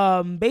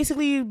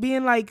 Basically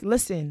being like,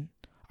 listen,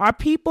 our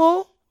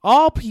people,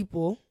 all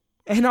people,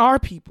 and our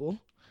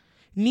people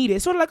need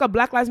it. Sort of like a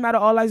Black Lives Matter,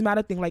 All Lives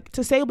Matter thing. Like,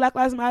 to say Black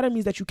Lives Matter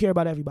means that you care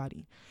about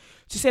everybody.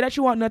 To say that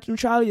you want net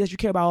neutrality is that you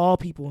care about all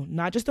people,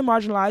 not just the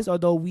marginalized,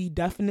 although we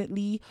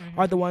definitely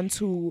are the ones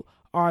who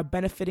are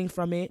benefiting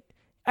from it.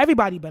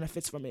 Everybody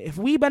benefits from it. If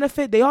we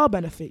benefit, they all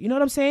benefit. You know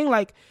what I'm saying?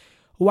 Like,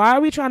 why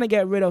are we trying to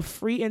get rid of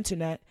free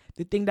internet,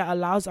 the thing that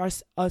allows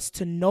us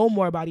to know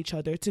more about each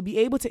other, to be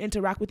able to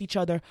interact with each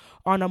other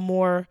on a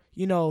more,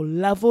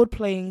 leveled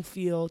playing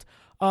field,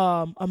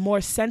 a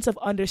more sense of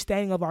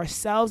understanding of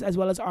ourselves as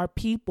well as our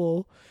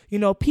people.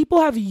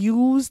 People have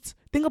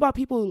think about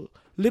people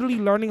literally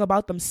learning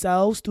about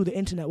themselves through the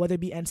internet, whether it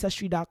be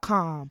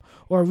Ancestry.com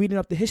or reading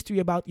up the history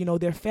about,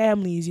 their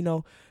families,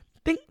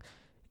 think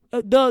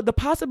the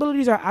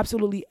possibilities are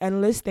absolutely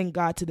endless, thank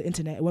God, to the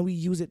internet when we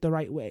use it the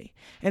right way.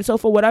 And so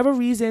for whatever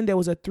reason, there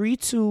was a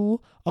 3-2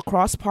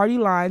 across party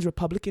lines.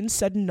 Republicans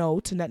said no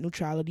to net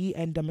neutrality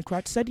and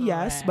Democrats said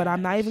yes, but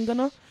I'm not even going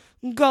to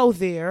go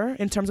there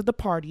in terms of the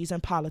parties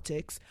and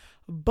politics.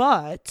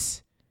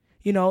 But,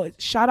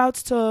 shout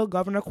outs to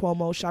Governor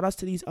Cuomo, shout outs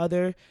to these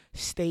other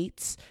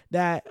states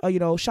that,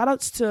 shout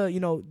outs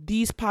to,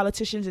 these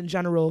politicians in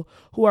general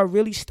who are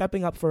really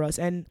stepping up for us.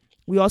 And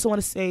we also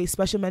want to say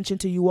special mention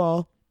to you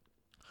all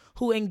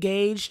who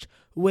engaged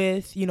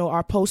with,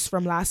 our posts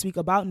from last week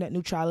about net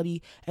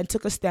neutrality and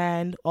took a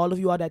stand. All of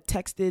you all that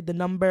texted the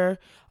number,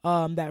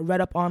 that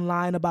read up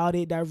online about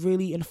it, that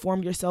really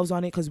informed yourselves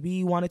on it, because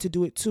we wanted to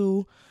do it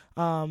too.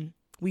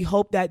 We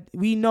hope that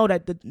we know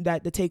that the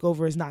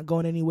takeover is not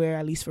going anywhere,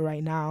 at least for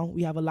right now.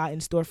 We have a lot in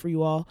store for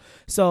you all.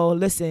 So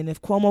listen,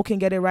 if Cuomo can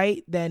get it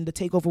right, then the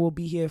takeover will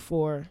be here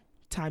for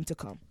time to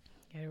come.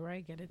 Get it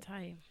right, get it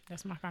tight.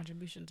 That's my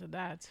contribution to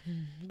that.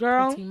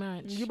 Girl,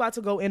 you about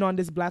to go in on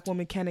this black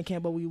woman can and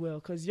can't, but we will,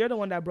 because you're the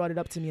one that brought it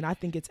up to me, and I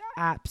think it's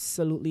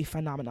absolutely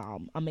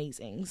phenomenal.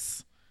 Amazing.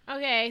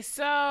 Okay,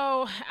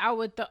 so out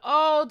with the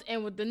old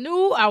and with the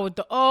new, out with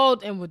the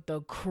old and with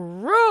the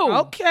crew.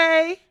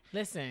 Okay.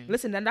 Listen,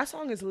 and that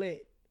song is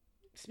lit.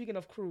 Speaking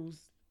of crews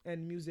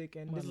and music,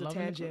 and this is a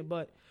tangent,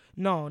 but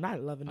no,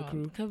 not Loving the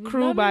Crew.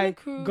 Crew by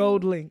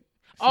Gold Link.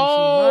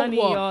 Oh, money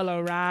all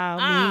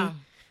around me.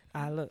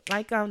 I look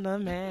like I'm the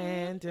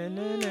man.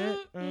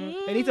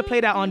 They need to play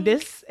that on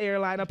this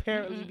airline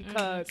apparently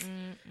because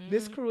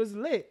this crew is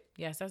lit.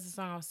 Yes, that's the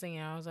song I was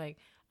singing. I was like,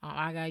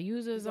 I got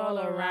users all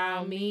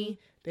around me.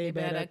 They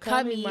better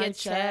cut me a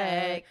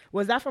check.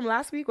 Was that from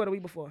last week or the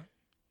week before?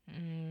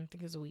 I think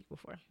it was a week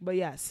before. But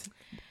yes.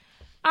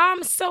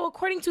 So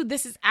according to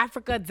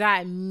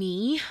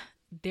thisisafrica.me,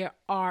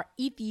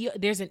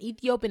 there's an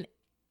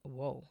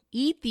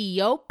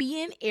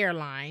Ethiopian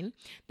airline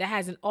that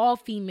has an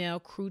all-female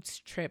cruise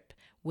trip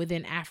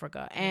within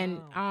Africa.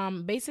 And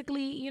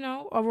basically,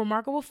 a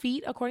remarkable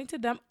feat according to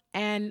them.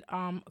 And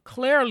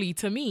clearly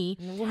to me,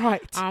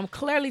 right?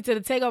 Clearly to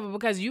the takeover,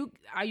 because you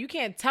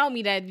can't tell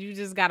me that you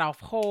just got a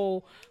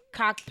whole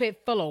cockpit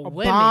full of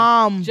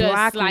women,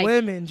 just black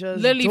women, just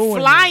literally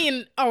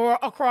flying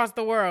across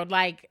the world,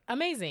 like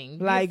amazing.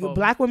 Like beautiful.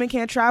 Black women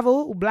can't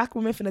travel. Black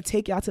women finna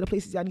take y'all to the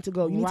places y'all need to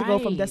go. You need to go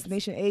from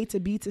destination A to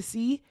B to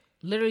C.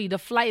 Literally, the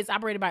flight is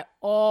operated by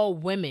all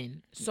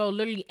women. So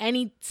literally,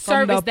 any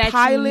service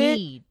that you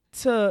need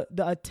to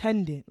the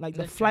attendant, like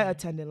the flight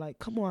attendant, like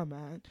come on,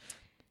 man.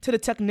 To the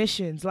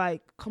technicians,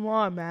 like, come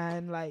on,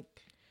 man. Like,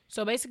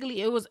 so basically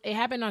it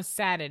happened on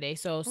Saturday.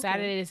 So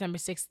Saturday, December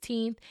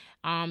 16th,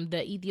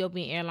 the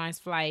Ethiopian Airlines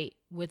flight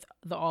with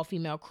the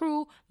all-female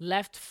crew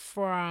left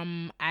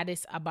from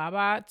Addis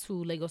Ababa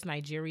to Lagos,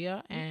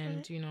 Nigeria.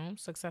 And,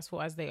 successful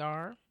as they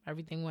are,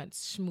 everything went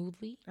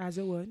smoothly. As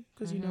it would.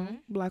 Because,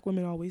 Black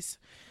women always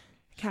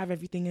have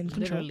everything in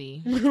control.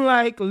 Literally.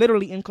 Like,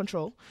 literally in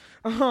control.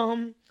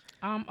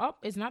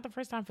 It's not the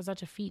first time for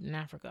such a feat in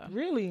Africa.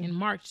 Really? In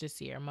March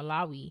this year,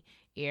 Malawi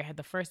Air had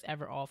the first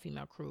ever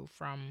all-female crew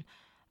from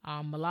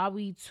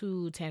Malawi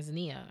to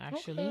Tanzania,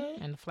 actually. Okay.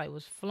 And the flight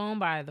was flown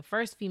by the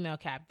first female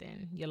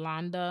captain,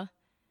 Yolanda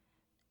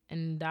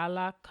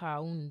Ndala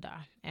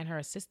Kaunda, and her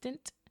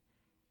assistant,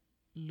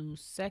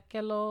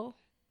 Lusekelo.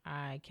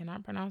 I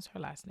cannot pronounce her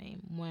last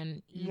name.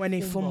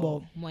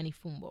 Mwenifumbo.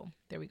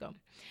 There we go.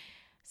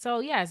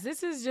 So, yes,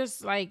 this is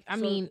just like, I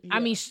mean,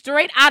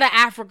 straight out of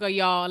Africa,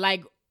 y'all.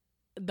 Like,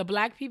 the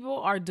Black people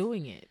are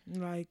doing it.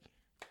 Like,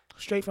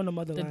 straight from the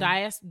motherland.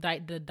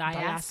 The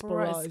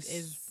diaspora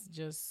is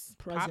just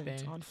present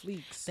popping. On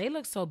fleeks. They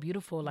look so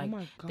beautiful. Like,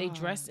 they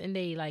dress in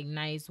they like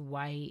nice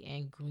white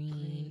and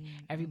green.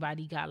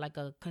 Everybody got like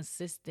a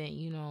consistent,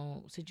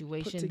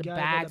 situation. The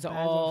bags are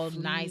all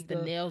nice.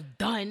 The nails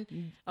done.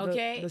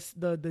 Okay.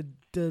 The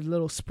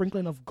little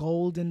sprinkling of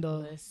gold in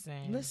the.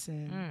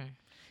 Listen.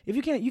 If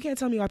you can't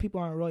tell me why people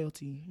aren't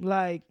royalty.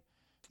 Like,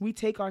 we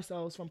take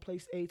ourselves from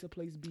place A to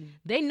place B.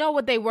 They know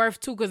what they worth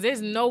too, because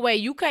there's no way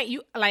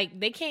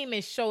they came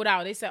and showed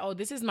out. They said, "Oh,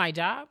 this is my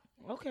job."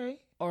 Okay.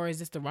 Or is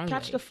this the runway?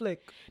 Catch the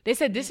flick. They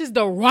said this is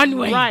the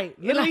runway. Right.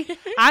 Literally,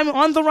 I'm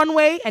on the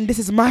runway and this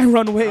is my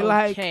runway.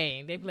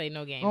 Okay. They play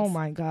no games. Oh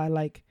my God.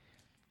 Like,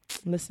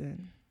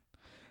 listen.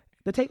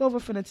 The takeover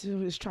for the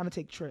two is trying to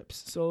take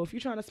trips. So if you're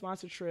trying to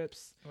sponsor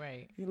trips,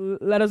 right,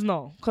 let us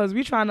know, because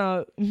we're trying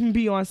to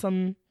be on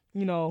some,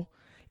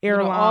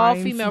 airlines, all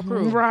female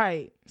crew,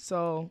 right?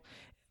 So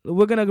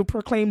we're gonna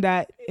proclaim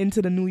that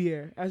into the new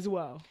year as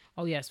well.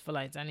 Oh yes,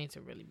 flights. I need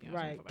to really be on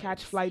right.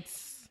 Catch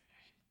flights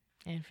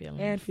and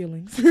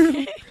feelings.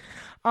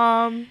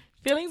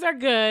 Feelings are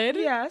good.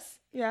 Yes.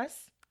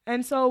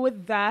 And so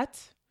with that,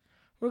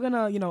 we're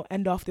gonna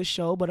end off this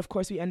show. But of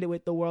course, we end it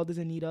with the world is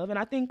in need of, and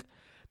I think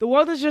the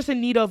world is just in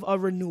need of a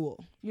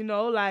renewal.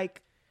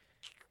 Like.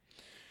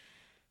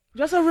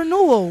 Just a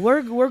renewal.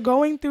 We're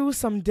going through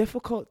some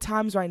difficult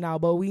times right now,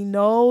 but we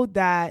know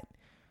that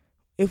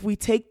if we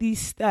take these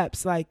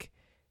steps, like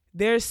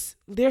there's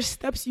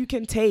steps you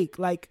can take.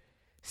 Like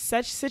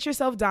sit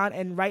yourself down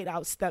and write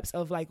out steps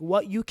of like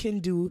what you can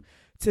do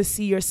to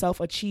see yourself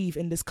achieve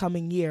in this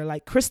coming year.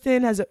 Like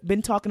Kristen has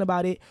been talking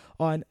about it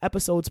on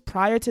episodes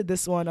prior to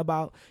this one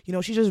about,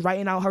 she's just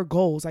writing out her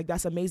goals. Like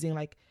that's amazing.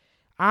 Like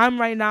I'm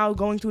right now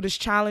going through this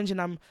challenge and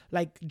I'm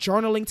like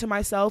journaling to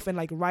myself and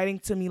like writing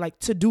to me like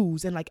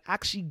to-dos and like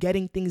actually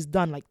getting things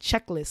done, like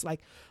checklists,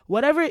 like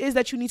whatever it is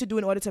that you need to do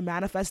in order to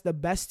manifest the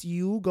best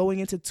you going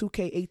into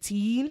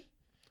 2K18.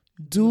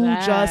 Do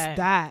just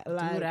that.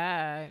 Like, do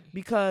that.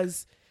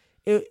 Because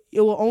it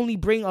will only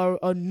bring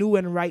a new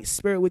and right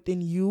spirit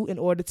within you in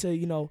order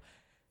to,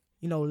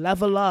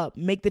 level up,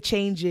 make the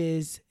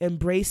changes,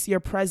 embrace your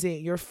present,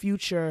 your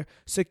future,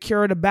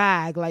 secure the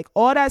bag, like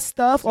all that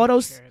stuff,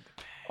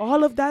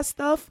 all of that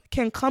stuff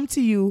can come to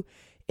you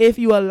if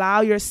you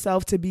allow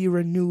yourself to be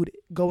renewed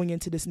going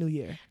into this new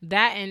year.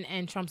 That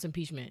and Trump's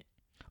impeachment.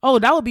 Oh,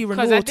 that would be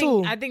renewal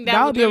too. I think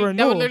that would be a renewal.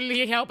 That would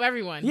literally help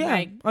everyone.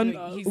 Yeah,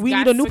 we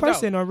need a new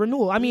person or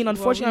renewal. I mean,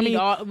 unfortunately,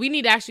 we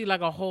need actually like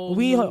a whole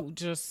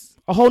just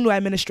a whole new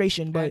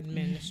administration. But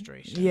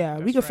yeah,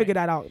 we can figure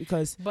that out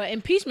because. But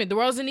impeachment, the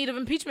world's in need of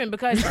impeachment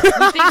because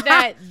we think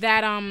that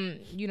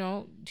you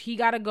know, he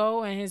gotta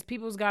go and his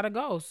people's gotta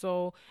go.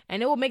 So,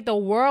 and it will make the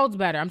world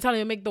better. I'm telling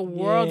you, it'll make the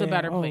world a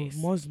better place.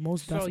 Most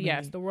definitely. So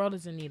yes, the world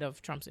is in need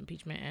of Trump's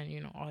impeachment and, you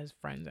know, all his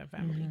friends and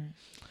family.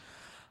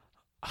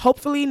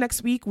 Hopefully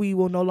next week we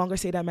will no longer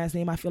say that man's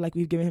name. I feel like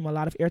we've given him a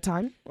lot of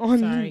airtime.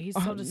 Sorry, he's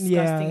so disgusting.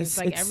 Yeah, it's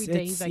like every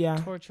day he's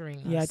like torturing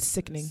us. Yeah, it's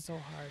sickening. It's so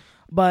hard.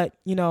 But,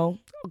 you know,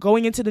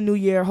 going into the new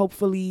year,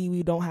 hopefully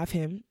we don't have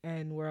him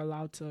and we're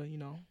allowed to, you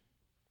know,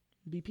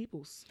 be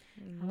peoples.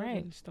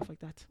 Right. And stuff like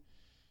that.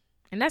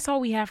 And that's all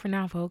we have for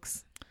now,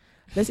 folks.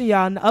 Listen,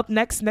 y'all, up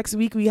next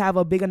week we have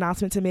a big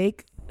announcement to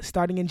make.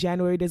 Starting in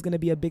January, there's going to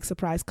be a big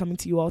surprise coming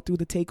to you all through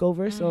the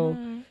takeover. So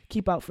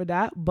keep out for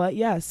that. But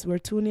yes, we're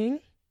tuning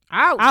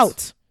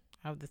out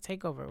of the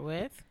takeover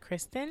with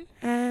Kristen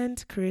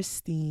and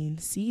Christine.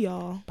 See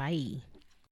y'all. Bye.